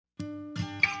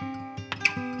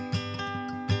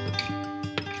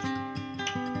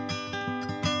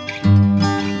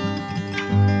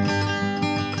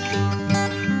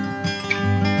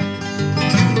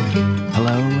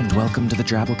Welcome to the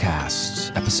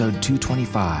Drabblecast, episode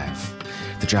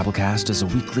 225. The Drabblecast is a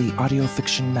weekly audio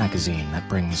fiction magazine that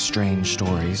brings strange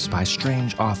stories by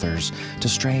strange authors to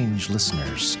strange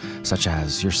listeners, such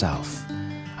as yourself.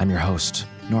 I'm your host,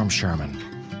 Norm Sherman.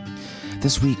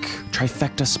 This week,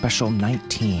 Trifecta Special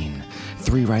 19.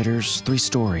 3 writers, 3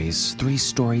 stories, 3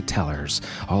 storytellers,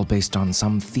 all based on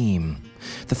some theme.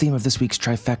 The theme of this week's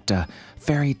Trifecta,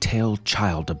 fairy tale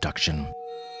child abduction.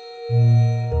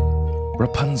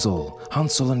 Rapunzel,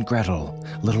 Hansel and Gretel,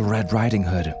 Little Red Riding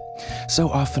Hood. So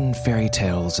often fairy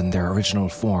tales in their original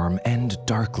form end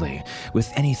darkly,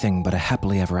 with anything but a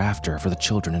happily ever after for the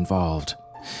children involved.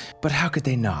 But how could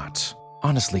they not?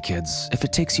 Honestly, kids, if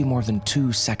it takes you more than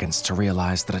 2 seconds to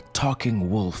realize that a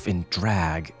talking wolf in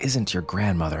drag isn't your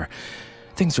grandmother,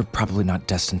 things are probably not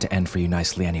destined to end for you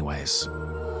nicely anyways.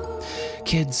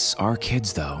 Kids are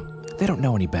kids, though. They don't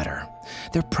know any better.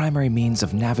 Their primary means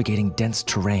of navigating dense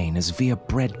terrain is via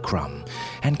breadcrumb,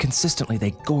 and consistently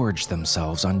they gorge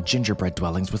themselves on gingerbread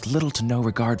dwellings with little to no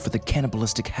regard for the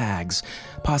cannibalistic hags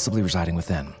possibly residing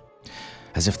within.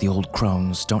 As if the old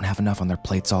crones don't have enough on their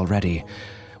plates already,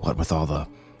 what with all the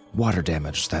water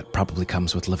damage that probably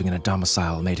comes with living in a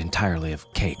domicile made entirely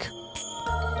of cake.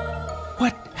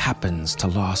 What happens to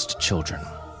lost children?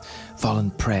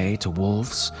 Fallen prey to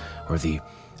wolves, or the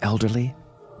elderly?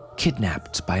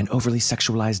 Kidnapped by an overly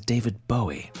sexualized David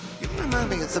Bowie. You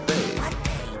remind me of the babe.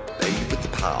 Babe with the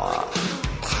power.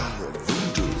 Power of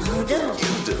voodoo.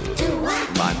 You do. Do what?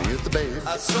 Remind me of the babe.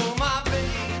 I saw my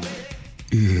baby.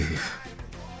 Ugh.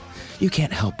 You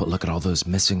can't help but look at all those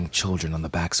missing children on the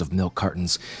backs of milk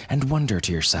cartons and wonder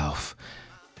to yourself,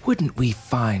 wouldn't we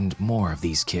find more of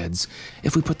these kids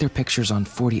if we put their pictures on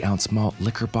 40-ounce malt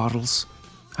liquor bottles?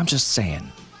 I'm just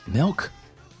saying, milk?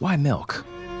 Why milk?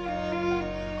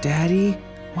 Daddy,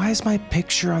 why is my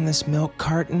picture on this milk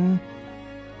carton?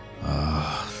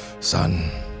 Son,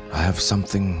 I have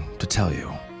something to tell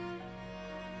you.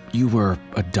 You were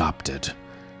adopted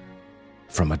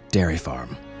from a dairy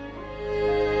farm.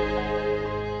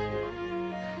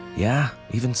 Yeah,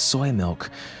 even soy milk,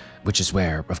 which is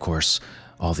where, of course,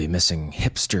 all the missing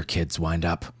hipster kids wind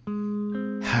up.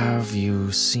 Have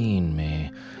you seen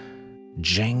me?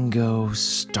 Django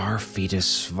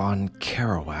Starfetus von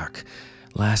Kerouac,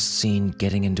 last seen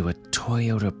getting into a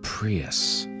Toyota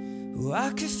Prius. Ooh, I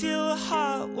could feel a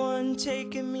hot one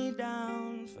taking me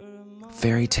down for a moment.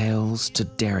 Fairy tales to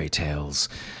dairy tales,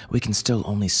 we can still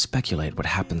only speculate what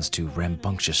happens to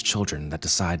rambunctious children that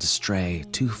decide to stray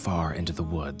too far into the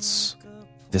woods.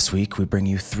 This week, we bring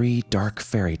you 3 dark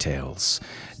fairy tales.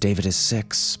 David is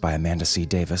 6 by Amanda C.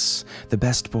 Davis, The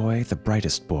Best Boy, The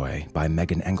Brightest Boy by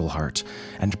Megan Engelhart,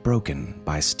 and Broken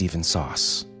by Stephen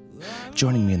Sauce.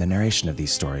 Joining me in the narration of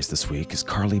these stories this week is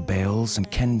Carly Bales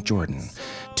and Ken Jordan,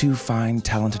 2 fine,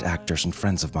 talented actors and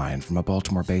friends of mine from a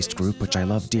Baltimore-based group which I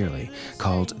love dearly,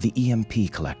 called the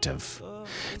EMP Collective.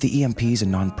 The EMP is a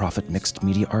non-profit mixed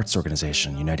media arts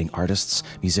organization uniting artists,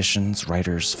 musicians,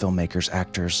 writers, filmmakers,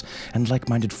 actors, and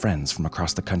like-minded friends from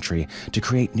across the country to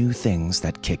create new things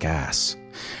that kick ass.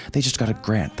 They just got a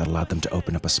grant that allowed them to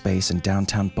open up a space in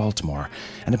downtown Baltimore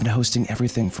and have been hosting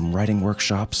everything from writing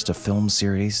workshops to film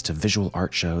series to visual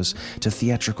art shows to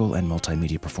theatrical and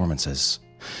multimedia performances.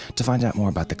 To find out more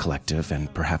about the collective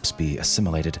and perhaps be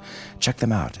assimilated, check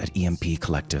them out at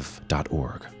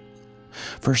empcollective.org.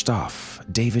 First off,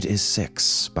 David is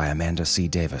 6 by Amanda C.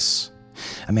 Davis.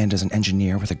 Amanda's an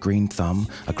engineer with a green thumb,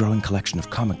 a growing collection of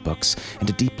comic books, and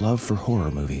a deep love for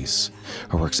horror movies.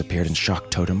 Her works appeared in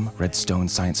Shock Totem, Redstone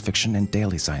Science Fiction, and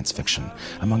Daily Science Fiction,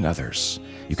 among others.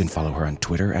 You can follow her on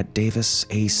Twitter at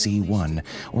DavisAC1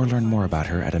 or learn more about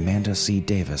her at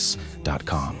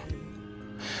amandacdavis.com.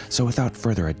 So without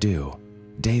further ado,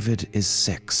 David is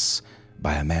 6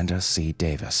 by Amanda C.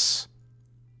 Davis.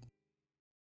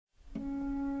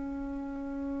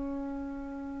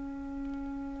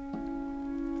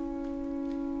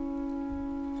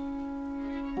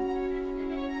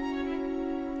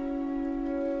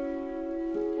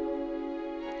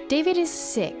 David is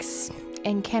 6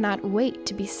 and cannot wait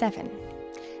to be 7.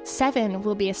 7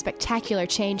 will be a spectacular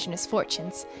change in his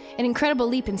fortunes, an incredible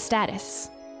leap in status.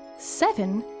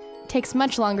 7 takes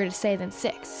much longer to say than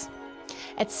 6.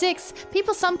 At 6,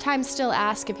 people sometimes still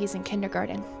ask if he's in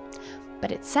kindergarten.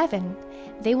 But at 7,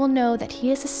 they will know that he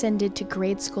has ascended to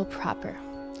grade school proper.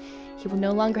 He will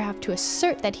no longer have to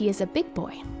assert that he is a big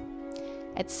boy.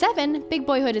 At 7, big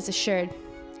boyhood is assured.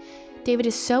 David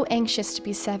is so anxious to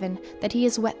be 7 that he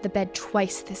has wet the bed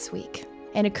twice this week,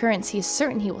 an occurrence he is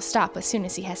certain he will stop as soon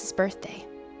as he has his birthday.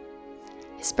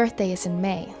 His birthday is in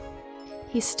May.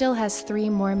 He still has 3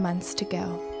 more months to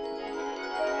go.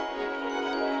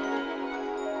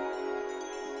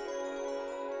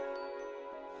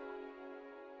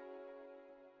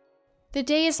 The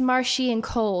day is marshy and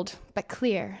cold, but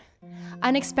clear.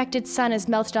 Unexpected sun has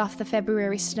melted off the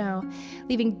February snow,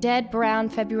 leaving dead brown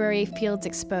February fields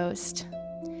exposed.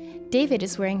 David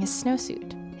is wearing his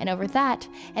snowsuit, and over that,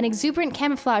 an exuberant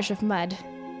camouflage of mud.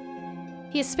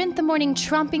 He has spent the morning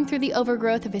tromping through the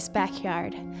overgrowth of his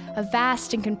backyard, a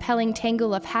vast and compelling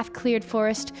tangle of half-cleared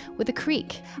forest with a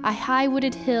creek, a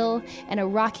high-wooded hill, and a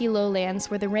rocky lowlands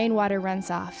where the rainwater runs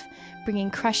off,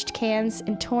 bringing crushed cans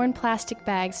and torn plastic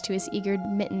bags to his eager,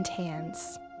 mittened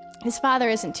hands. His father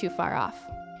isn't too far off.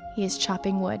 He is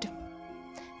chopping wood.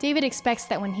 David expects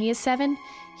that when he is 7,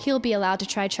 he'll be allowed to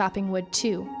try chopping wood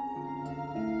too.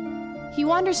 He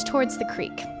wanders towards the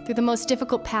creek, through the most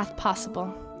difficult path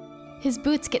possible. His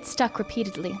boots get stuck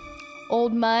repeatedly.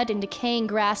 Old mud and decaying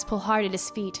grass pull hard at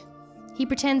his feet. He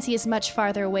pretends he is much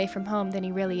farther away from home than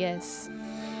he really is.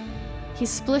 He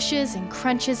splishes and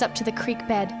crunches up to the creek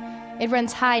bed. It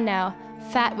runs high now,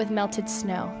 fat with melted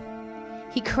snow.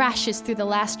 He crashes through the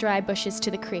last dry bushes to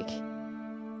the creek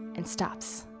and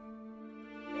stops.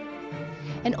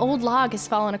 An old log has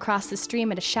fallen across the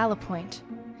stream at a shallow point.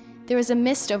 There is a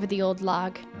mist over the old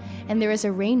log, and there is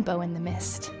a rainbow in the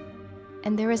mist.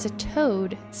 And there is a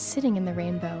toad sitting in the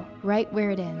rainbow, right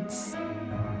where it ends.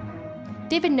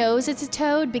 David knows it's a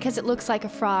toad because it looks like a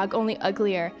frog, only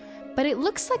uglier, but it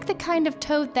looks like the kind of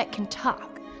toad that can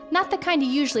talk, not the kind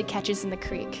he usually catches in the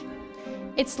creek.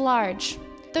 It's large,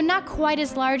 though not quite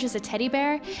as large as a teddy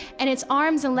bear, and its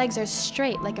arms and legs are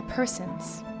straight like a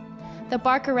person's. The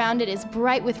bark around it is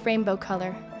bright with rainbow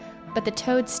color, but the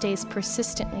toad stays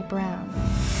persistently brown.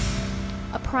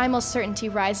 A primal certainty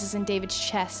rises in David's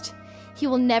chest. He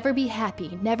will never be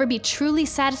happy, never be truly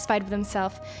satisfied with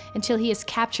himself until he has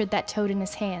captured that toad in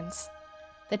his hands.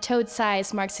 The toad's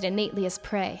size marks it innately as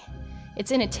prey.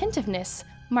 Its inattentiveness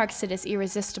marks it as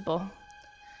irresistible.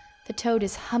 The toad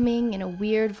is humming in a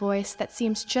weird voice that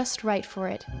seems just right for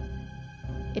it.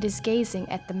 It is gazing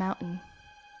at the mountain.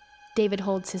 David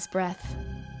holds his breath.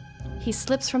 He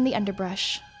slips from the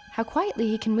underbrush, how quietly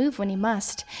he can move when he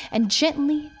must, and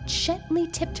gently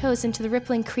tiptoes into the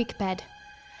rippling creek bed.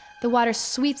 The water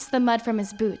sweeps the mud from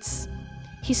his boots.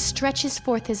 He stretches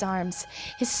forth his arms.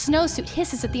 His snowsuit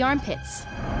hisses at the armpits.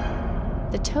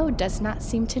 The toad does not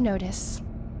seem to notice.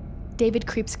 David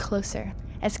creeps closer,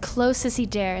 as close as he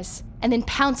dares, and then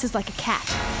pounces like a cat.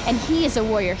 And he is a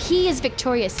warrior. He is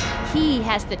victorious. He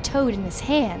has the toad in his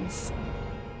hands.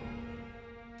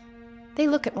 They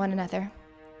look at one another,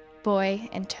 boy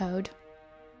and toad.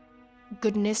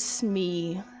 "Goodness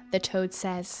me," the toad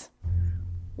says.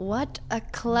 "What a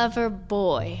clever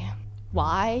boy.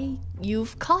 Why,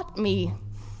 you've caught me."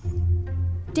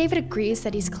 David agrees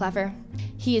that he's clever.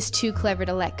 He is too clever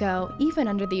to let go, even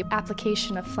under the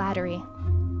application of flattery.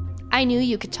 "I knew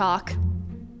you could talk."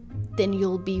 "Then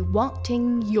you'll be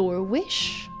wanting your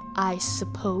wish, I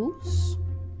suppose?"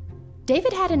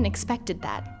 David hadn't expected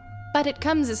that, but it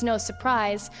comes as no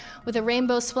surprise, with a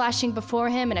rainbow splashing before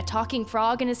him and a talking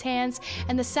frog in his hands,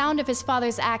 and the sound of his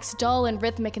father's axe dull and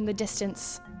rhythmic in the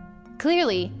distance.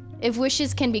 Clearly, if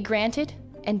wishes can be granted,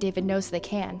 and David knows they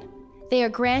can, they are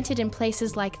granted in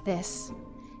places like this,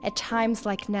 at times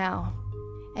like now,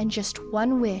 and just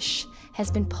one wish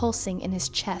has been pulsing in his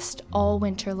chest all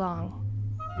winter long.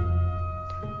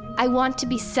 "I want to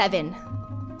be 7,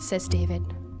 says David.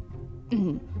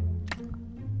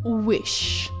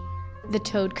 "Wish," the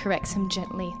toad corrects him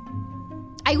gently.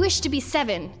 "I wish to be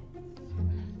 7.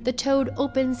 The toad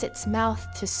opens its mouth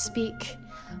to speak,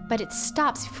 but it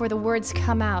stops before the words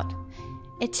come out.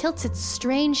 It tilts its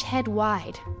strange head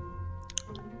wide.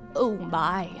 "Oh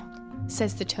my,"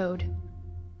 says the toad.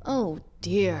 "Oh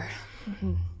dear.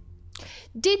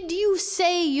 Did you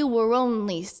say you were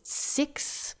only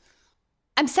 6?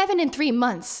 "I'm 7 in 3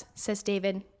 months, says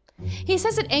David. He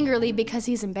says it angrily because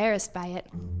he's embarrassed by it.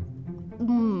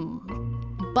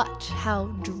 But how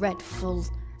dreadful,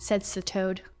 says the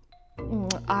toad.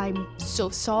 "I'm so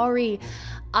sorry.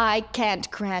 I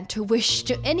can't grant a wish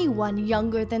to anyone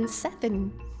younger than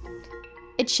 7.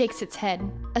 It shakes its head,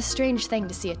 a strange thing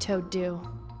to see a toad do.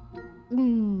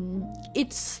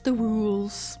 "It's the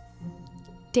rules."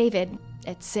 David,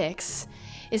 at 6,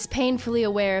 is painfully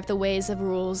aware of the ways of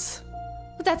rules.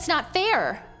 "But that's not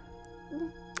fair."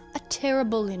 "A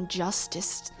terrible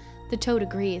injustice," the toad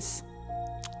agrees.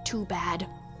 "Too bad.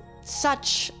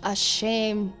 Such a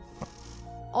shame.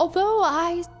 Although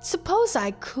I suppose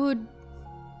I could..."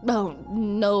 "Oh,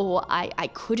 no, I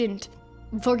couldn't.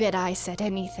 Forget I said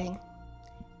anything."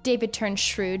 David turns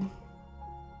shrewd.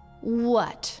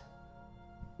 "What?"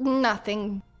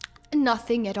 Nothing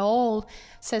at all,"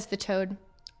 says the toad.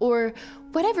 or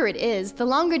whatever it is, the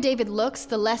longer David looks,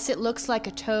 the less it looks like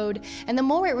a toad, and the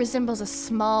more it resembles a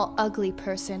small, ugly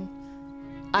person.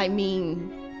 I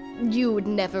mean, you would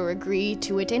never agree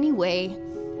to it anyway.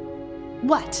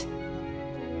 What?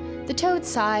 The toad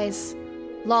sighs,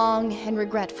 long and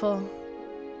regretful.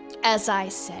 As I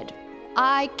said,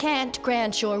 I can't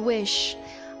grant your wish.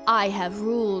 I have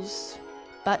rules.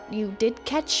 But you did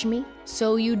catch me,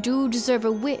 so you do deserve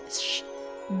a wish,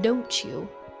 don't you?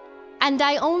 And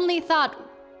I only thought,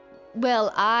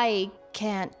 well, I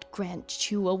can't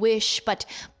grant you a wish, but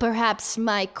perhaps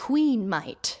my queen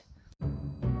might.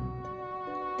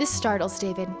 This startles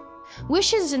David.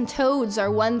 Wishes and toads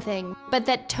are one thing, but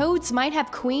that toads might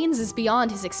have queens is beyond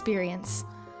his experience.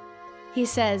 He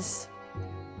says,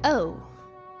 "Oh,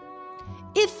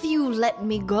 if you let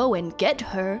me go and get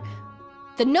her..."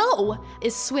 The "no"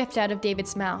 is swift out of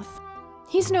David's mouth.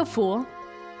 He's no fool.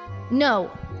 "No,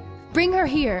 bring her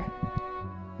here."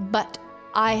 "But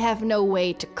I have no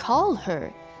way to call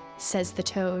her," says the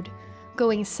toad,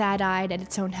 going sad-eyed at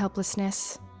its own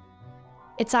helplessness.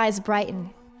 Its eyes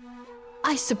brighten.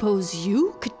 "I suppose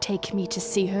you could take me to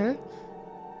see her."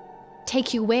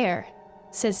 "Take you where?"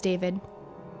 says David.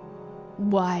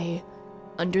 "Why,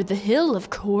 under the hill,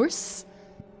 of course."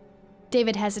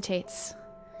 David hesitates.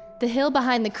 The hill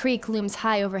behind the creek looms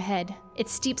high overhead,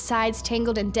 its steep sides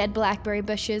tangled in dead blackberry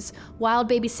bushes, wild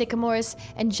baby sycamores,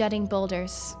 and jutting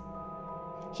boulders.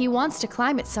 He wants to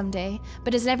climb it someday,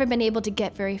 but has never been able to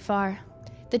get very far.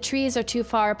 The trees are too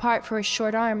far apart for his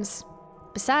short arms.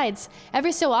 Besides,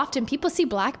 every so often people see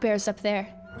black bears up there.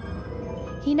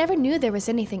 He never knew there was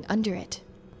anything under it.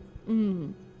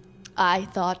 I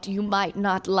thought you might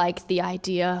not like the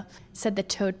idea," said the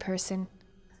toad person.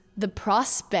 "The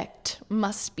prospect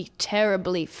must be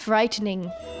terribly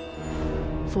frightening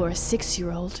for a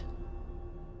 6-year-old.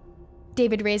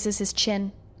 David raises his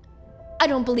chin. "I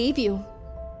don't believe you."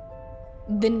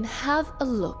 "Then have a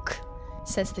look,"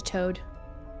 says the toad.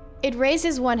 It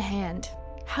raises one hand.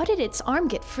 How did its arm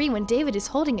get free when David is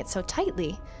holding it so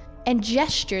tightly? And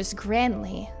gestures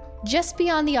grandly. Just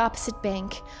beyond the opposite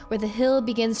bank, where the hill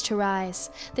begins to rise,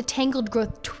 the tangled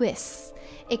growth twists.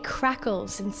 It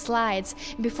crackles and slides,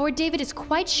 and before David is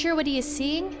quite sure what he is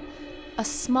seeing, a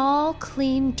small,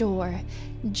 clean door,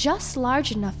 just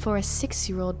large enough for a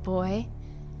 6-year-old boy,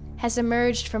 has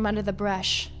emerged from under the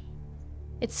brush.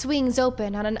 It swings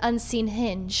open on an unseen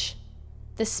hinge.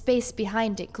 The space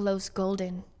behind it glows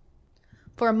golden.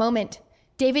 For a moment,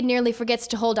 David nearly forgets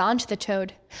to hold on to the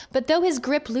toad, but though his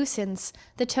grip loosens,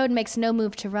 the toad makes no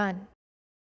move to run.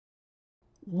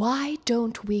 "Why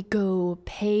don't we go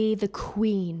pay the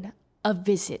queen a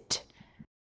visit?"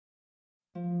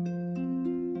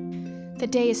 The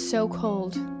day is so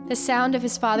cold, the sound of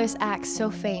his father's axe so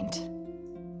faint.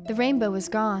 The rainbow is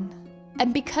gone,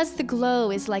 and because the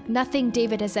glow is like nothing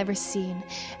David has ever seen,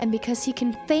 and because he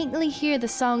can faintly hear the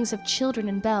songs of children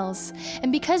and bells,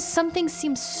 and because something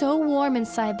seems so warm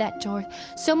inside that door,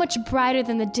 so much brighter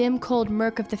than the dim, cold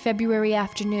murk of the February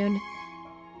afternoon,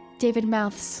 David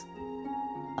mouths,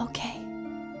 "Okay,"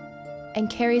 and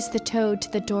carries the toad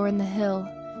to the door in the hill,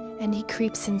 and he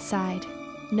creeps inside,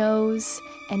 nose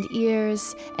and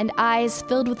ears and eyes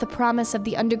filled with the promise of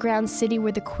the underground city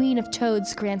where the Queen of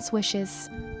Toads grants wishes.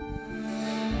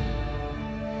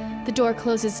 The door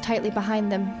closes tightly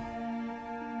behind them.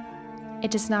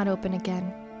 It does not open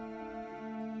again.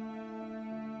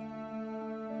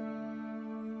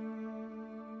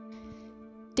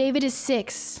 David is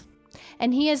 6,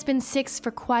 and he has been 6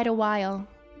 for quite a while.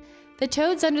 The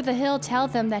toads under the hill tell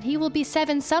them that he will be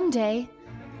 7 someday,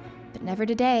 but never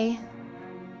today,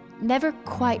 never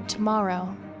quite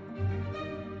tomorrow.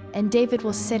 And David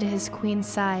will sit at his queen's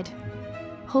side,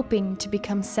 hoping to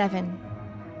become 7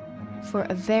 for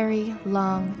a very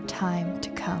long time to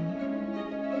come.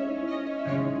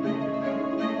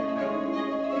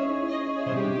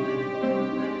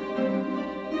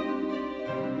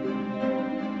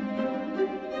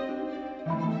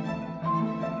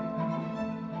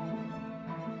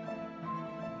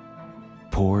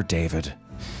 Poor David.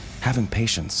 Having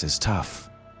patience is tough.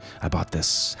 I bought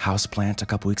this houseplant a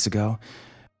couple weeks ago.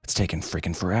 It's taken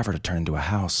freaking forever to turn into a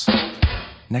house.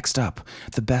 Next up,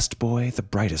 The Best Boy, the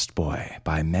Brightest Boy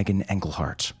by Megan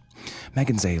Engelhart.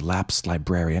 Megan's a lapsed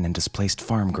librarian and displaced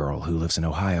farm girl who lives in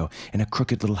Ohio in a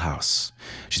crooked little house.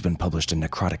 She's been published in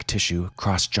Necrotic Tissue,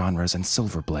 Cross Genres, and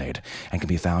Silverblade, and can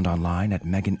be found online at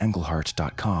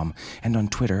meganengelhart.com and on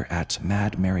Twitter at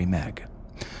MadMaryMeg.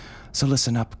 So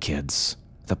listen up, kids.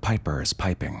 The piper is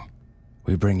piping.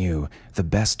 We bring you The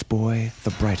Best Boy,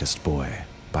 the Brightest Boy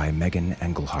by Megan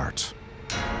Engelhart.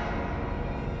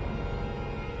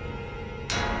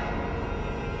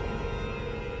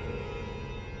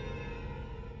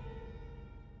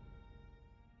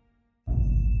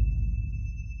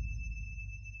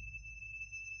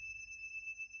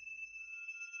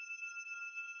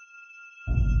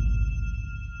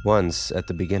 Once, at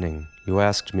the beginning, you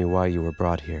asked me why you were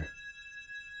brought here.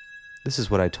 This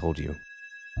is what I told you.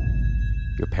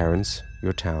 Your parents,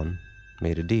 your town,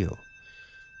 made a deal.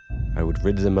 I would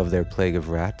rid them of their plague of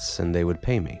rats, and they would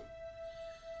pay me.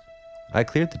 I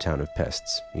cleared the town of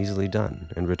pests, easily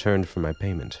done, and returned for my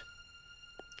payment.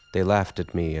 They laughed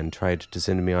at me and tried to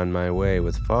send me on my way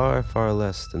with far, far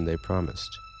less than they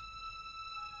promised.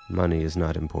 Money is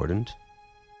not important.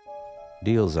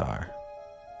 Deals are.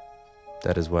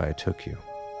 That is why I took you.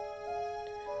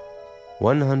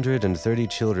 130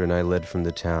 children I led from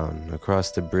the town,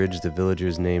 across the bridge the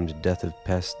villagers named Death of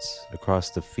Pests,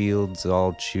 across the fields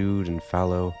all chewed and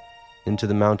fallow, into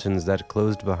the mountains that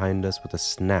closed behind us with a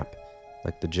snap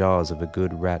like the jaws of a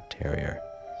good rat terrier.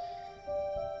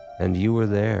 And you were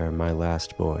there, my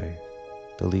last boy,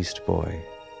 the least boy,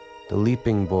 the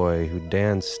leaping boy who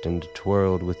danced and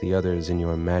twirled with the others in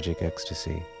your magic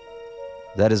ecstasy.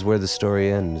 That is where the story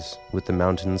ends, with the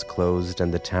mountains closed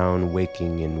and the town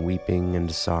waking in weeping and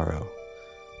sorrow.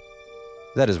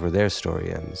 That is where their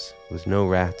story ends, with no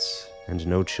rats and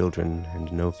no children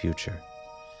and no future.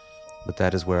 But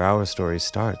that is where our story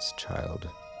starts, child,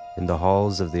 in the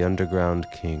halls of the underground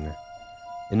king,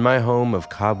 in my home of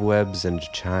cobwebs and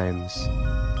chimes.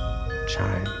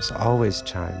 Chimes, always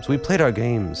chimes. We played our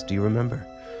games, do you remember?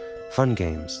 Fun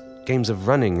games, games of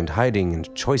running and hiding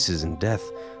and choices and death.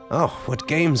 Oh, what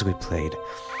games we played.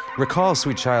 Recall,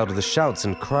 sweet child, the shouts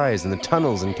and cries in the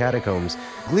tunnels and catacombs,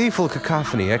 gleeful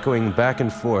cacophony echoing back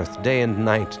and forth, day and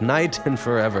night, night and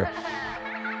forever.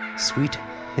 Sweet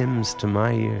hymns to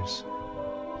my ears.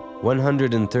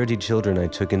 130 children I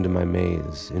took into my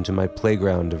maze, into my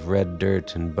playground of red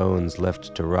dirt and bones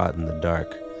left to rot in the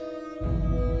dark.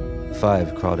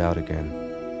 5 crawled out again.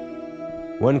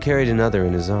 1 carried another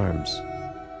in his arms.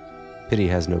 Pity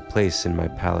has no place in my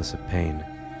palace of pain.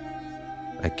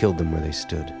 I killed them where they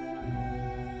stood.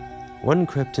 1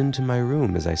 crept into my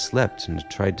room as I slept and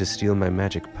tried to steal my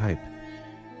magic pipe.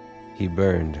 He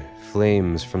burned,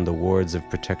 flames from the wards of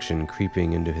protection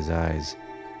creeping into his eyes.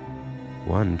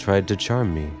 1 tried to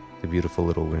charm me, the beautiful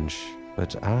little wench,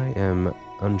 but I am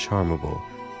uncharmable.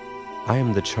 I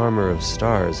am the charmer of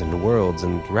stars and worlds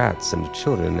and rats and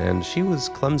children, and she was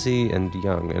clumsy and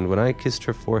young, and when I kissed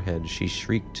her forehead, she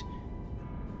shrieked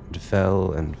and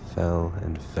fell and fell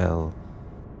and fell,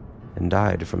 and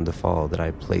died from the fall that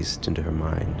I placed into her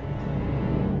mind.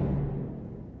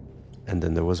 And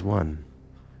then there was 1.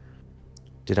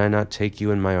 Did I not take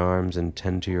you in my arms and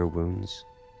tend to your wounds?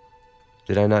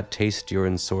 Did I not taste your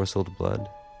ensorcelled blood?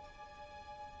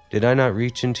 Did I not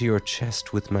reach into your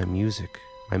chest with my music,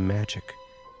 my magic,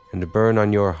 and burn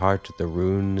on your heart the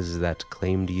runes that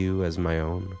claimed you as my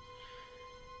own?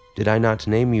 Did I not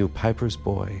name you Piper's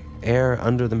boy, heir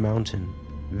under the mountain,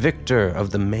 victor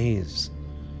of the maze?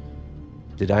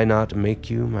 Did I not make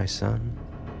you my son?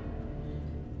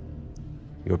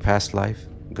 Your past life,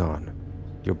 gone.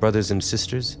 Your brothers and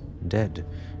sisters, dead.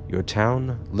 Your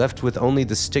town, left with only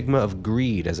the stigma of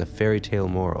greed as a fairy tale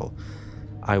moral.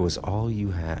 I was all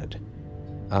you had.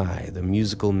 I, the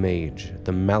musical mage,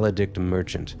 the maledict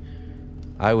merchant.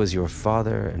 I was your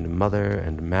father and mother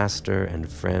and master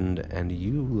and friend, and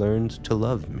you learned to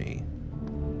love me.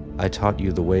 I taught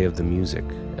you the way of the music,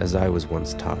 as I was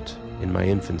once taught, in my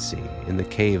infancy, in the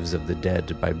caves of the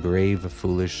dead, by brave,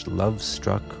 foolish,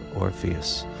 love-struck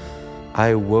Orpheus.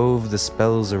 I wove the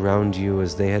spells around you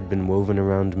as they had been woven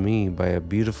around me by a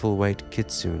beautiful white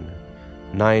kitsune,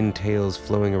 9 tails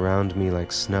flowing around me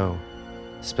like snow,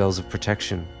 spells of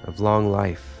protection, of long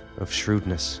life, of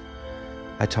shrewdness.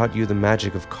 I taught you the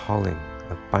magic of calling,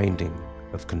 of binding,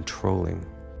 of controlling.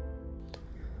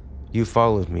 You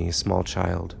followed me, small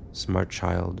child, smart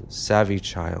child, savvy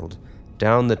child,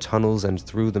 down the tunnels and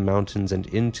through the mountains and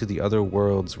into the other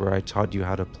worlds where I taught you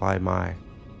how to ply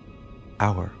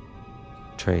our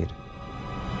trade.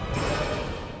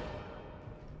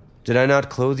 Did I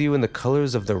not clothe you in the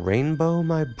colors of the rainbow,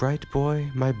 my bright boy,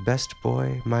 my best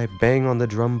boy, my bang on the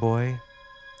drum boy?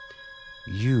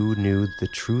 You knew the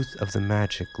truth of the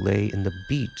magic lay in the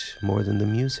beat more than the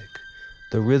music,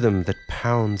 the rhythm that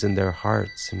pounds in their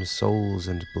hearts and souls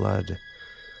and blood.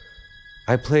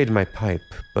 I played my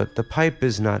pipe, but the pipe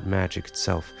is not magic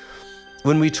itself.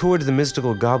 When we toured the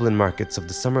mystical goblin markets of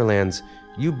the Summerlands,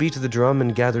 you beat the drum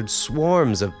and gathered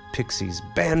swarms of pixies,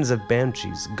 bands of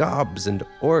banshees, gobs and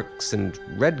orcs and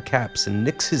redcaps and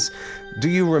nixes. Do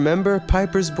you remember,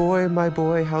 Piper's boy, my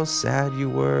boy, how sad you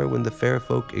were when the fair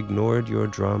folk ignored your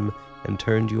drum and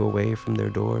turned you away from their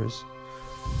doors?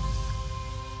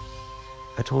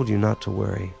 I told you not to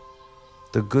worry.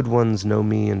 The good ones know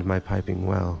me and my piping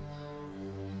well.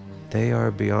 They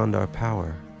are beyond our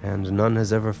power, and none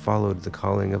has ever followed the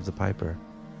calling of the piper.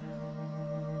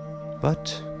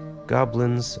 But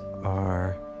goblins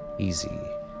are easy,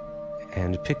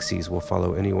 and pixies will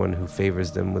follow anyone who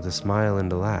favors them with a smile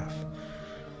and a laugh.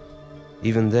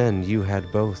 Even then, you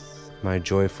had both, my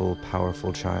joyful,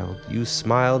 powerful child. You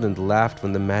smiled and laughed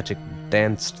when the magic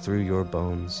danced through your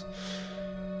bones.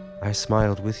 I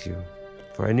smiled with you,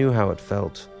 for I knew how it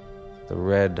felt, the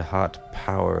red-hot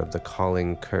power of the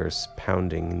calling curse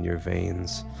pounding in your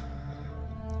veins.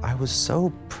 I was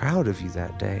so proud of you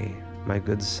that day, my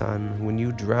good son, when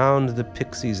you drowned the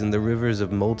pixies in the rivers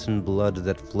of molten blood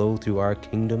that flow through our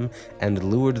kingdom and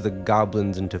lured the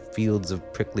goblins into fields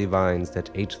of prickly vines that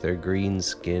ate their green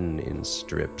skin in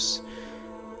strips.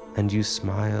 And you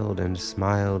smiled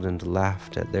and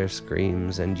laughed at their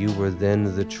screams, and you were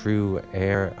then the true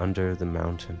heir under the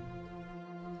mountain.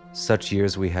 Such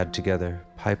years we had together,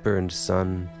 piper and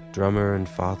son, drummer and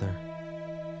father.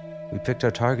 We picked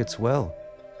our targets well.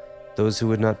 Those who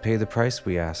would not pay the price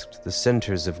we asked, the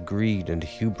centers of greed and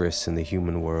hubris in the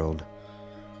human world.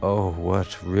 Oh,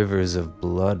 what rivers of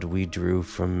blood we drew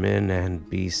from men and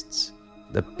beasts.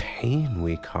 The pain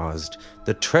we caused,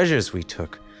 the treasures we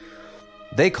took.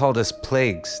 They called us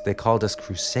plagues, they called us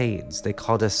crusades, they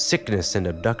called us sickness and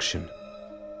abduction.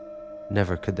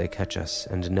 Never could they catch us,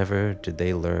 and never did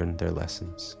they learn their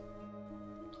lessons.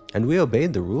 And we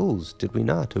obeyed the rules, did we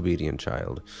not, obedient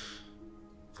child?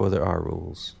 For there are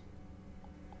rules.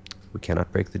 We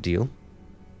cannot break the deal.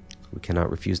 We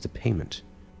cannot refuse the payment.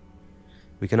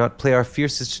 We cannot play our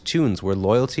fiercest tunes where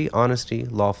loyalty, honesty,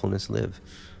 lawfulness live.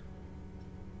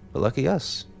 But lucky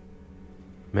us,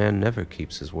 man never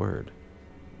keeps his word.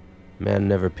 Man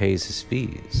never pays his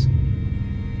fees.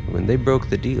 When they broke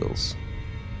the deals,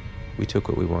 we took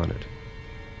what we wanted.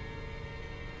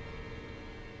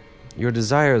 Your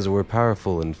desires were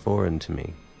powerful and foreign to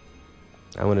me.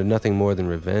 I wanted nothing more than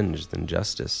revenge, than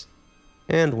justice,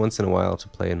 and once in a while to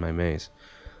play in my maze.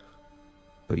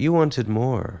 But you wanted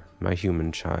more, my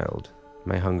human child,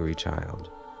 my hungry child,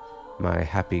 my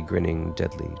happy, grinning,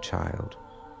 deadly child.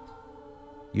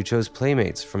 You chose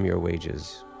playmates from your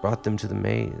wages, brought them to the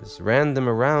maze, ran them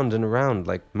around and around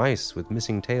like mice with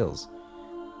missing tails.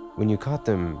 When you caught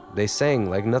them, they sang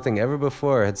like nothing ever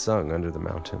before had sung under the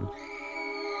mountain.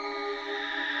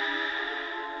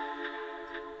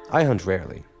 I hunt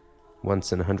rarely,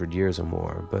 once in 100 years or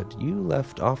more, but you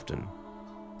left often.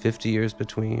 50 years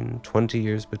between, 20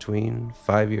 years between,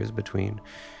 5 years between.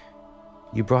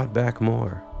 You brought back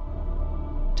more.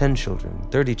 10 children,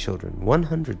 30 children,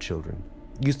 100 children.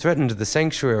 You threatened the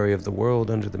sanctuary of the world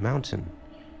under the mountain.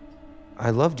 I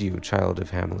loved you, child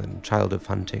of Hamelin, child of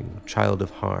hunting, child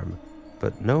of harm,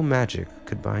 but no magic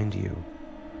could bind you.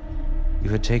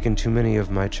 You had taken too many of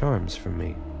my charms from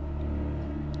me.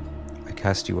 I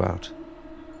cast you out.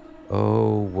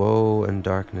 Oh, woe and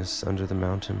darkness under the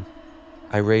mountain.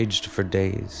 I raged for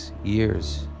days,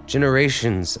 years,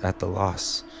 generations at the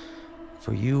loss,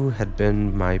 for you had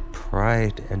been my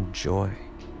pride and joy,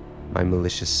 my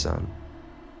malicious son,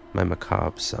 my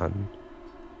macabre son,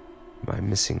 my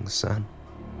missing son.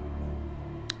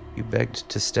 You begged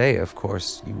to stay, of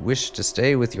course. You wished to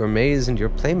stay with your maze and your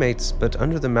playmates, but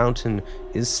under the mountain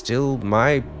is still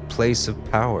my place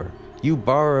of power. You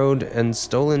borrowed and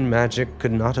stolen magic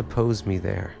could not oppose me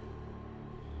there.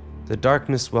 The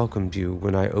darkness welcomed you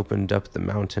when I opened up the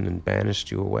mountain and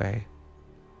banished you away.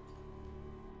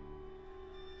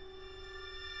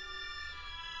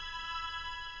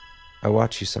 I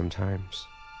watch you sometimes.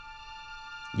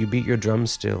 You beat your drum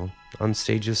still, on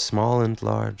stages small and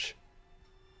large.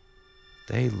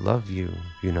 They love you,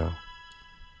 you know.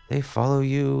 They follow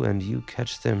you, and you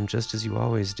catch them just as you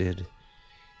always did.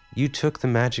 You took the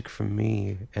magic from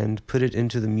me and put it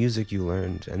into the music you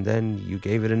learned, and then you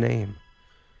gave it a name.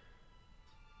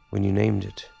 When you named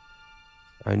it,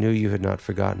 I knew you had not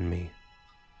forgotten me.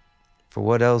 For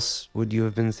what else would you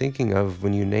have been thinking of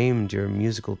when you named your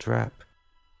musical trap?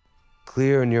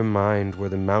 Clear in your mind were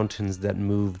the mountains that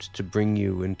moved to bring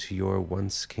you into your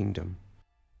once kingdom.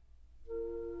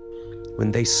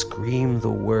 When they scream the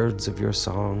words of your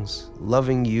songs,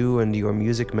 loving you and your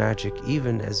music magic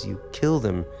even as you kill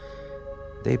them,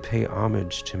 they pay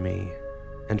homage to me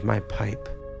and my pipe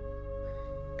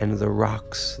and the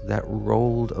rocks that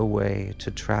rolled away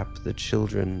to trap the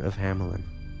children of Hamelin.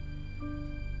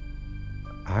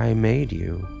 I made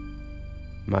you,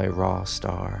 my raw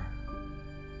star,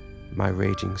 my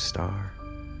raging star,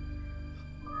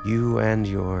 you and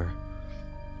your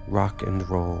rock and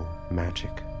roll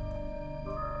magic.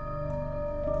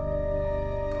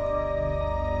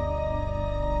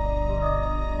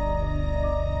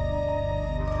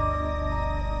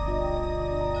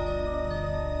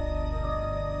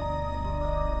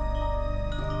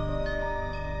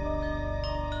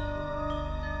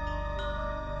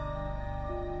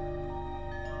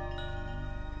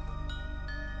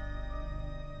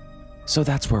 So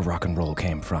that's where rock and roll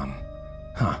came from.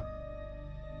 Huh.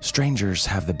 Strangers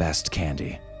have the best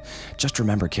candy. Just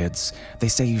remember, kids, they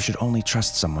say you should only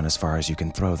trust someone as far as you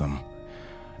can throw them.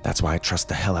 That's why I trust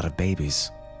the hell out of babies.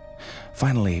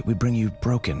 Finally, we bring you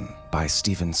Broken by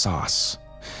Stephen Sauce.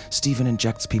 Stephen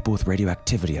injects people with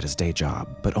radioactivity at his day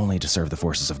job, but only to serve the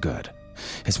forces of good.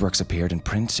 His works appeared in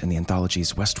print in the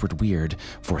anthologies Westward Weird,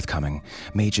 forthcoming,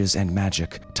 Mages and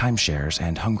Magic, Timeshares,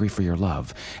 and Hungry for Your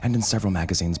Love, and in several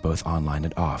magazines both online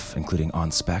and off, including On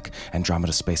Spec,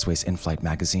 Andromeda Spaceway's In-Flight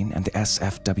magazine, and the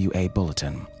SFWA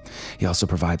Bulletin. He also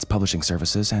provides publishing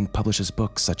services and publishes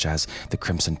books such as the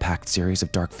Crimson Pact series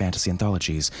of dark fantasy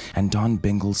anthologies and Don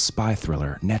Bingle's spy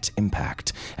thriller Net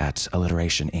Impact at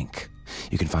Alliteration Inc.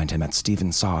 You can find him at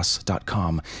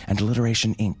stevensauce.com and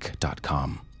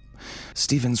alliterationinc.com.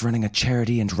 Stephen's running a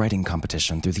charity and writing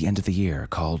competition through the end of the year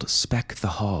called Spec the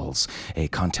Halls, a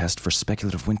contest for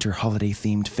speculative winter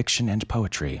holiday-themed fiction and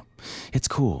poetry. It's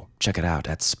cool. Check it out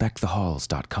at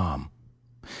specthehalls.com.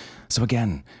 So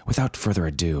again, without further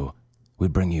ado, we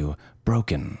bring you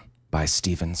Broken by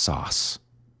Stephen Sauce.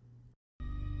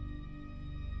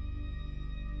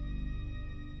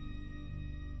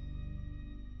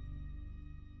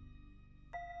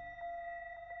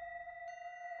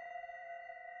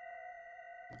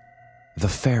 The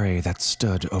fairy that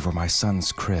stood over my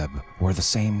son's crib wore the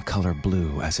same color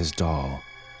blue as his doll.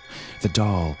 The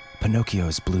doll,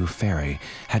 Pinocchio's blue fairy,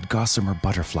 had gossamer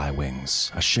butterfly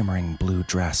wings, a shimmering blue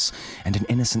dress, and an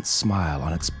innocent smile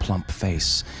on its plump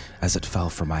face as it fell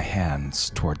from my hands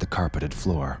toward the carpeted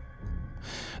floor.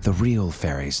 The real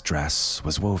fairy's dress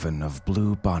was woven of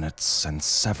blue bonnets and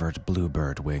severed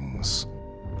bluebird wings.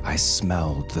 I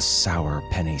smelled the sour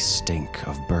penny stink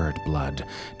of bird blood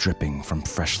dripping from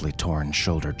freshly torn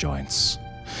shoulder joints.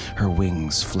 Her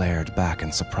wings flared back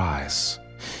in surprise.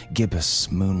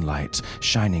 Gibbous moonlight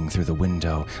shining through the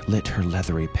window lit her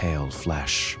leathery pale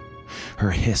flesh. Her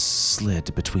hiss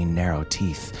slid between narrow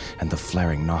teeth and the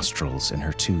flaring nostrils in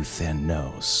her too thin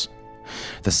nose.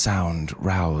 The sound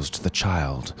roused the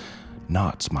child,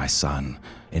 not my son,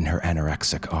 in her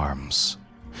anorexic arms.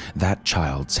 That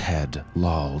child's head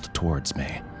lolled towards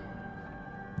me.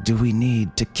 "Do we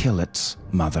need to kill it,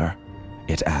 Mother?"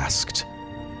 it asked.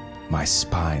 My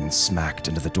spine smacked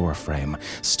into the doorframe,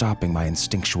 stopping my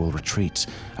instinctual retreat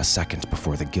a second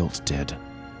before the guilt did.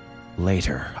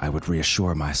 Later, I would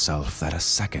reassure myself that a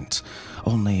second,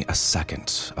 only a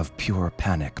second, of pure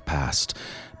panic passed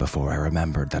before I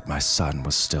remembered that my son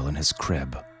was still in his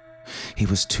crib. He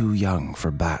was too young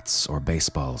for bats or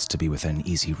baseballs to be within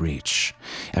easy reach.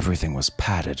 Everything was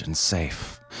padded and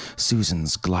safe.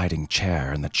 Susan's gliding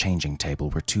chair and the changing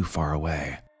table were too far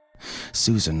away.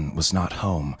 Susan was not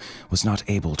home, was not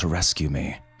able to rescue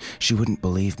me. She wouldn't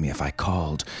believe me if I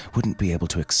called, wouldn't be able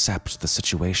to accept the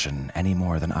situation any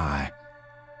more than I.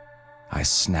 I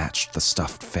snatched the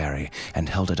stuffed fairy and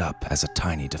held it up as a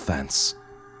tiny defense.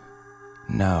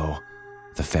 "No,"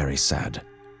 the fairy said.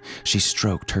 She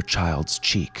stroked her child's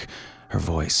cheek, her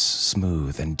voice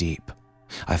smooth and deep.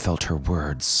 I felt her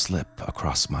words slip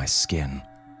across my skin.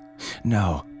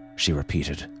 "No," she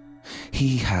repeated.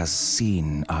 "He has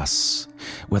seen us.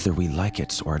 Whether we like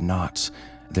it or not,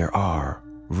 there are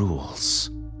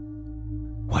rules."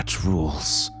 What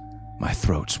rules? My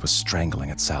throat was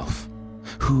strangling itself.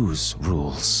 Whose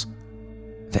rules?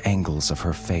 The angles of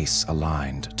her face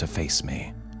aligned to face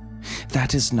me.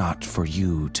 "That is not for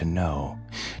you to know.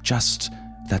 Just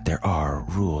that there are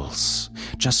rules.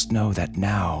 Just know that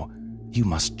now you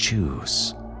must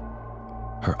choose."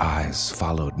 Her eyes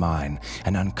followed mine,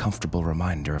 an uncomfortable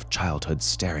reminder of childhood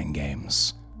staring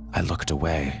games. I looked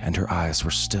away, and her eyes were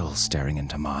still staring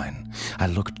into mine. I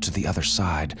looked to the other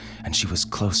side, and she was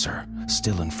closer,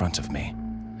 still in front of me.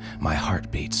 My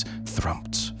heartbeat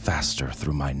thumped faster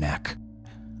through my neck.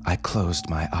 I closed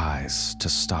my eyes to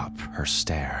stop her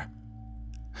stare.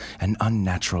 An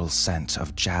unnatural scent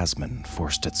of jasmine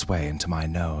forced its way into my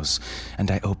nose,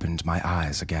 and I opened my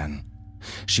eyes again.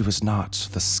 She was not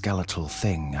the skeletal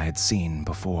thing I had seen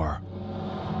before.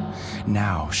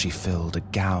 Now she filled a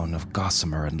gown of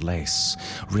gossamer and lace,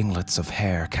 ringlets of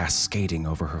hair cascading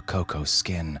over her cocoa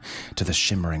skin to the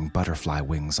shimmering butterfly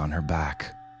wings on her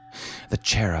back. The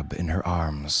cherub in her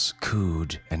arms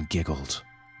cooed and giggled.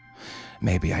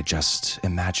 Maybe I just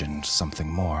imagined something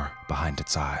more behind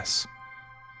its eyes.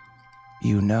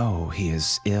 "You know he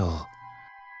is ill."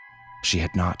 She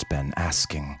had not been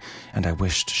asking, and I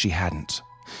wished she hadn't.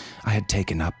 I had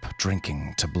taken up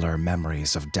drinking to blur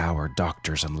memories of dour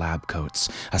doctors in lab coats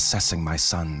assessing my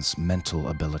son's mental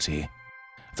ability.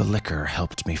 The liquor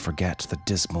helped me forget the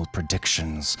dismal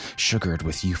predictions sugared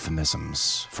with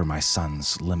euphemisms for my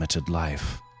son's limited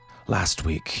life. Last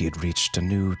week, he had reached a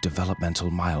new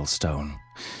developmental milestone.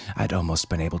 I'd almost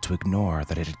been able to ignore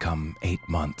that it had come 8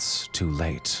 months too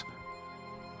late.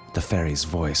 The fairy's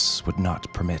voice would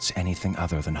not permit anything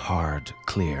other than hard,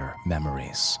 clear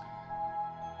memories.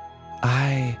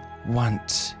 I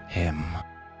want him.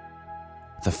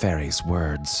 The fairy's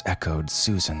words echoed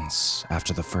Susan's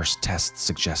after the first test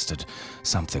suggested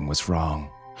something was wrong.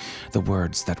 The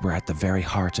words that were at the very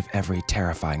heart of every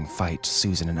terrifying fight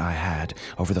Susan and I had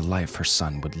over the life her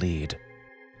son would lead.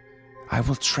 I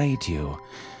will trade you,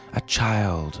 a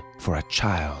child for a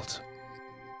child.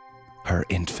 Her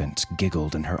infant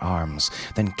giggled in her arms,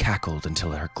 then cackled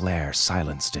until her glare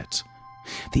silenced it.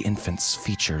 The infant's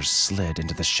features slid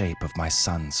into the shape of my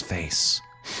son's face.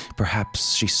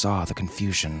 Perhaps she saw the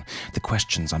confusion, the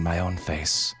questions on my own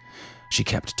face. She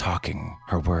kept talking,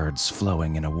 her words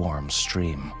flowing in a warm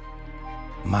stream.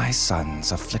 My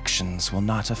son's afflictions will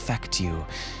not affect you,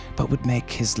 but would make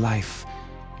his life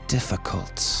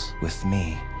difficult with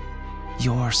me.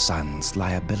 Your son's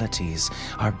liabilities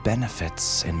are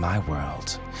benefits in my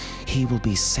world. He will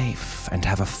be safe and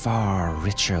have a far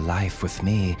richer life with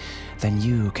me than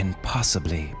you can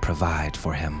possibly provide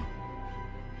for him.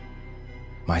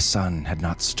 My son had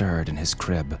not stirred in his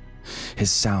crib. His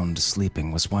sound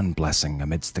sleeping was one blessing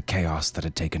amidst the chaos that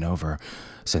had taken over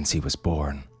since he was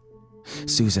born.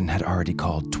 Susan had already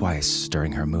called twice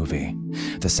during her movie.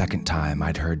 The second time,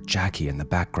 I'd heard Jackie in the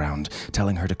background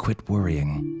telling her to quit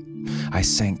worrying. I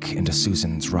sank into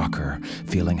Susan's rocker,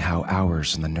 feeling how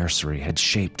hours in the nursery had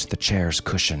shaped the chair's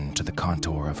cushion to the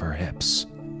contour of her hips.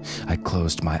 I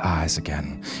closed my eyes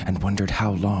again and wondered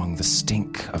how long the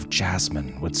stink of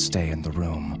jasmine would stay in the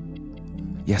room.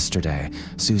 Yesterday,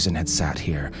 Susan had sat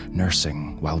here,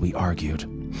 nursing, while we argued.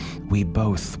 We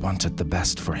both wanted the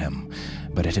best for him,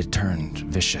 but it had turned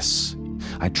vicious.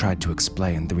 I tried to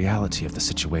explain the reality of the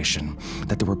situation,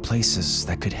 that there were places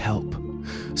that could help.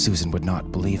 Susan would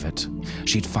not believe it.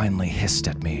 She'd finally hissed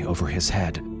at me over his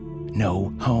head.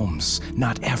 No, Holmes,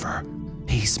 not ever.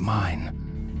 He's mine.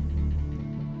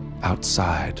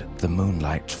 Outside, the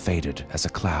moonlight faded as a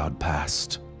cloud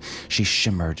passed. She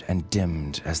shimmered and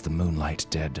dimmed as the moonlight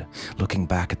did, looking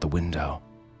back at the window.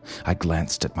 I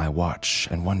glanced at my watch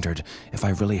and wondered if I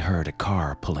really heard a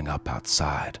car pulling up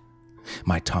outside.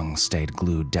 My tongue stayed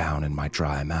glued down in my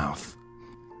dry mouth.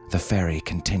 The fairy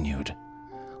continued.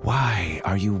 Why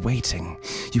are you waiting?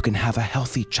 You can have a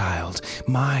healthy child,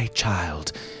 my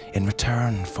child, in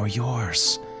return for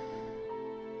yours.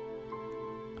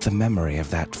 The memory of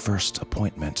that first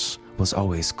appointment was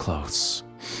always close.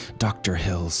 Dr.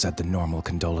 Hill said the normal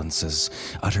condolences,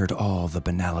 uttered all the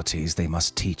banalities they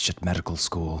must teach at medical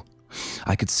school.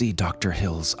 I could see Dr.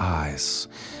 Hill's eyes.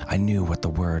 I knew what the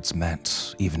words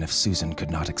meant, even if Susan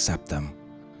could not accept them.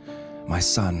 My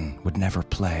son would never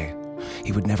play.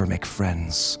 He would never make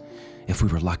friends. If we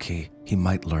were lucky, he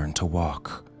might learn to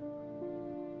walk.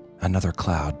 Another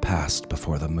cloud passed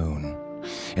before the moon.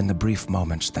 In the brief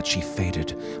moment that she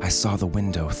faded, I saw the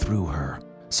window through her,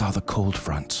 saw the cold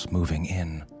front moving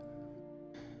in.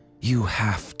 You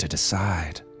have to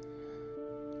decide.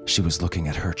 She was looking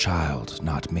at her child,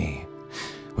 not me.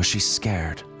 Was she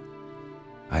scared?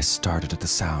 I started at the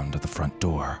sound of the front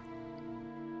door.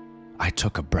 I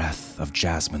took a breath of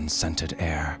jasmine-scented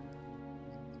air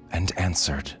and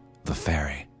answered the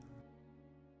fairy.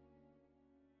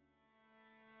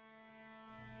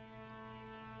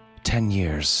 "10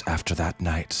 years after that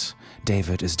night,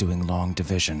 David is doing long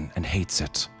division and hates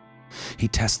it. He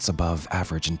tests above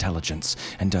average intelligence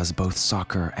and does both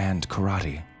soccer and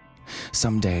karate.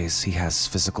 Some days he has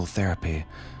physical therapy,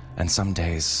 and some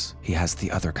days he has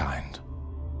the other kind.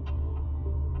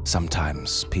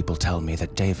 Sometimes people tell me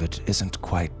that David isn't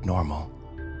quite normal.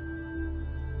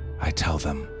 I tell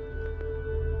them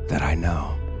that I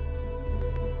know."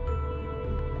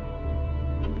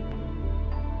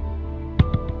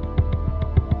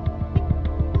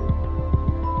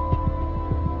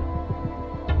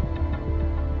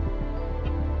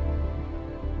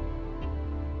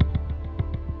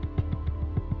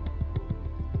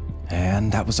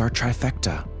 And that was our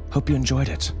trifecta. Hope you enjoyed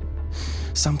it.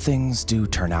 Some things do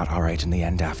turn out all right in the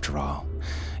end after all,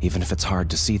 even if it's hard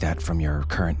to see that from your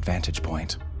current vantage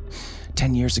point.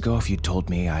 10 years ago, if you'd told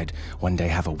me I'd one day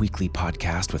have a weekly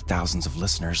podcast with thousands of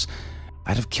listeners,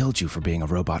 I'd have killed you for being a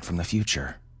robot from the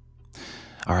future.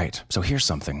 All right, so here's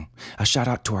something. A shout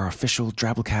out to our official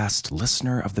Drabblecast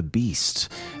Listener of the Beast,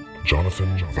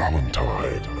 Jonathan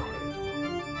Valentine.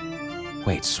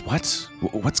 Wait, what?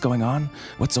 What's going on?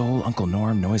 What's old Uncle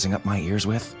Norm noising up my ears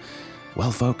with?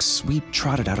 Well, folks, we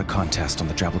trotted out a contest on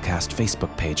the Drabblecast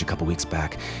Facebook page a couple weeks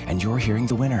back, and you're hearing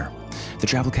the winner. The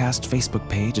Drabblecast Facebook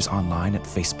page is online at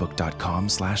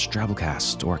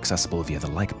facebook.com/Drabblecast or accessible via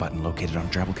the like button located on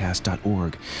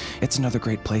drabblecast.org. It's another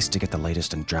great place to get the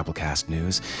latest in Drabblecast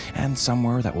news, and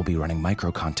somewhere that will be running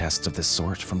micro-contests of this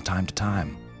sort from time to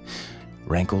time.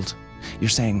 Rankled?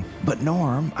 You're saying, but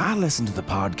Norm, I listen to the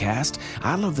podcast.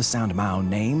 I love the sound of my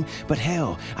own name, but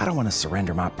hell, I don't want to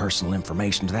surrender my personal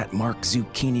information to that Mark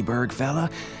Zucchiniberg fella.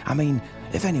 I mean,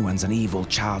 if anyone's an evil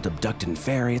child-abducting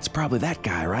fairy, it's probably that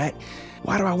guy, right?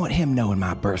 Why do I want him knowing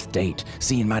my birth date,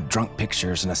 seeing my drunk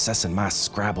pictures, and assessing my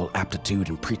Scrabble aptitude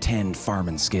and pretend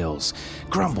farming skills?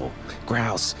 Grumble,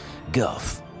 grouse,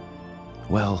 guff.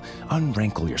 Well,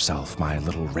 unrankle yourself, my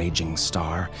little raging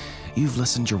star. You've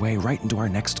listened your way right into our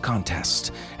next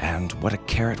contest, and what a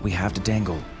carrot we have to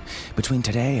dangle. Between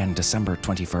today and December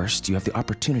 21st, you have the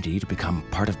opportunity to become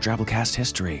part of Drabblecast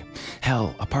history.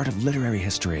 Hell, a part of literary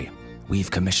history.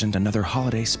 We've commissioned another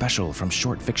holiday special from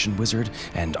short fiction wizard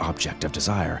and object of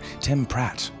desire, Tim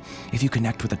Pratt. If you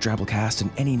connect with the Drabblecast in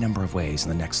any number of ways in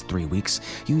the next 3 weeks,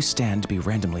 you stand to be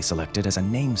randomly selected as a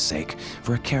namesake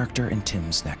for a character in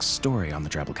Tim's next story on the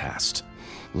Drabblecast.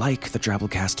 Like the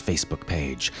Drabblecast Facebook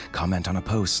page, comment on a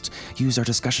post, use our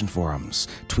discussion forums,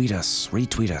 tweet us,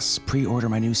 retweet us, pre-order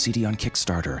my new CD on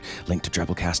Kickstarter, link to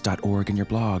drabblecast.org in your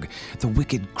blog. The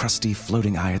wicked, crusty,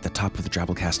 floating eye at the top of the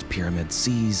Drabblecast pyramid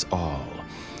sees all.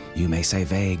 You may say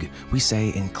vague, we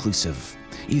say inclusive.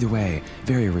 Either way,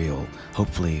 very real,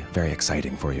 hopefully very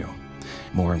exciting for you.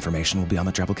 More information will be on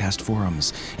the Drabblecast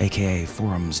forums, aka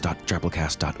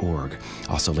forums.drabblecast.org,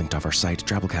 also linked off our site,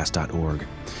 drabblecast.org.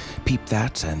 Peep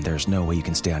that, and there's no way you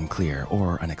can stay unclear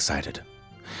or unexcited.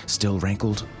 Still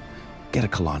rankled? Get a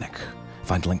colonic.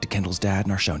 Find a link to Kendall's dad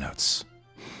in our show notes.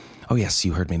 Oh yes,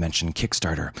 you heard me mention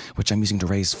Kickstarter, which I'm using to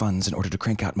raise funds in order to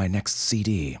crank out my next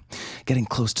CD. Getting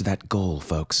close to that goal,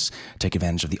 folks. Take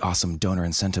advantage of the awesome donor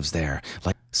incentives there,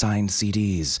 like signed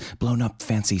CDs, blown-up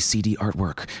fancy CD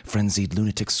artwork, frenzied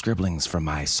lunatic scribblings from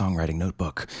my songwriting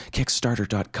notebook,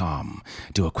 Kickstarter.com.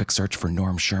 Do a quick search for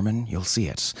Norm Sherman, you'll see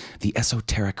it. The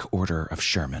Esoteric Order of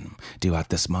Sherman, due out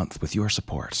this month with your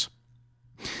support.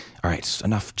 All right,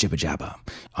 enough jibba-jabba.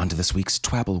 On to this week's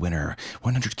Twabble winner,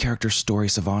 100-character story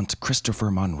savant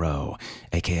Christopher Monroe,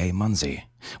 a.k.a. Munzie,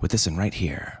 with this in right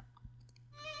here.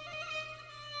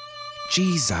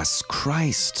 Jesus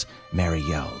Christ, Mary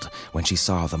yelled when she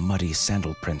saw the muddy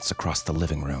sandal prints across the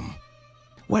living room.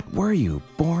 What were you,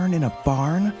 born in a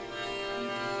barn?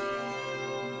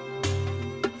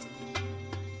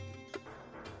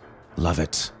 Love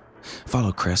it.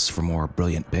 Follow Chris for more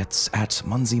brilliant bits at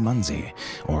Munzie,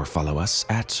 or follow us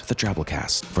at The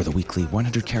Drabblecast for the weekly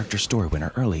 100-character story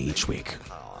winner early each week.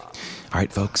 All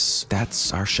right, folks,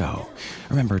 that's our show.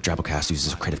 Remember, Drabblecast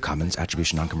uses a Creative Commons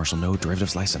Attribution Non-Commercial No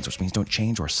Derivatives license, which means don't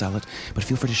change or sell it, but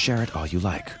feel free to share it all you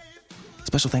like.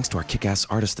 Special thanks to our kick-ass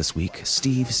artist this week,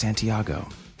 Steve Santiago.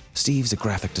 Steve's a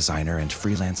graphic designer and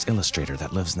freelance illustrator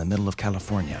that lives in the middle of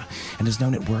California and is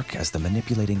known at work as the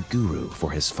manipulating guru for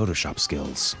his Photoshop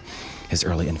skills. His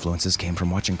early influences came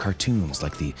from watching cartoons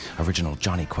like the original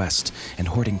Johnny Quest and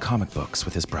hoarding comic books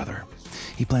with his brother.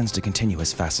 He plans to continue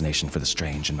his fascination for the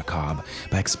strange and macabre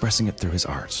by expressing it through his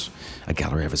art. A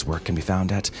gallery of his work can be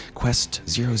found at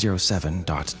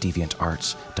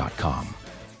quest007.deviantart.com.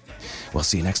 We'll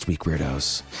see you next week,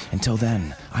 weirdos. Until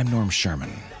then, I'm Norm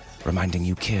Sherman, reminding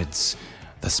you kids,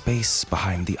 the space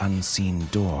behind the unseen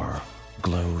door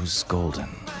glows golden.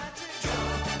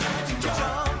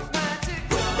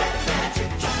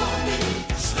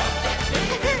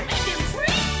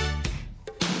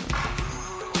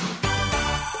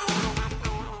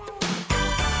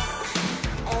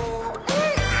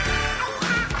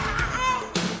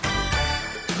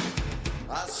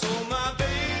 I saw my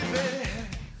baby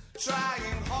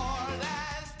trying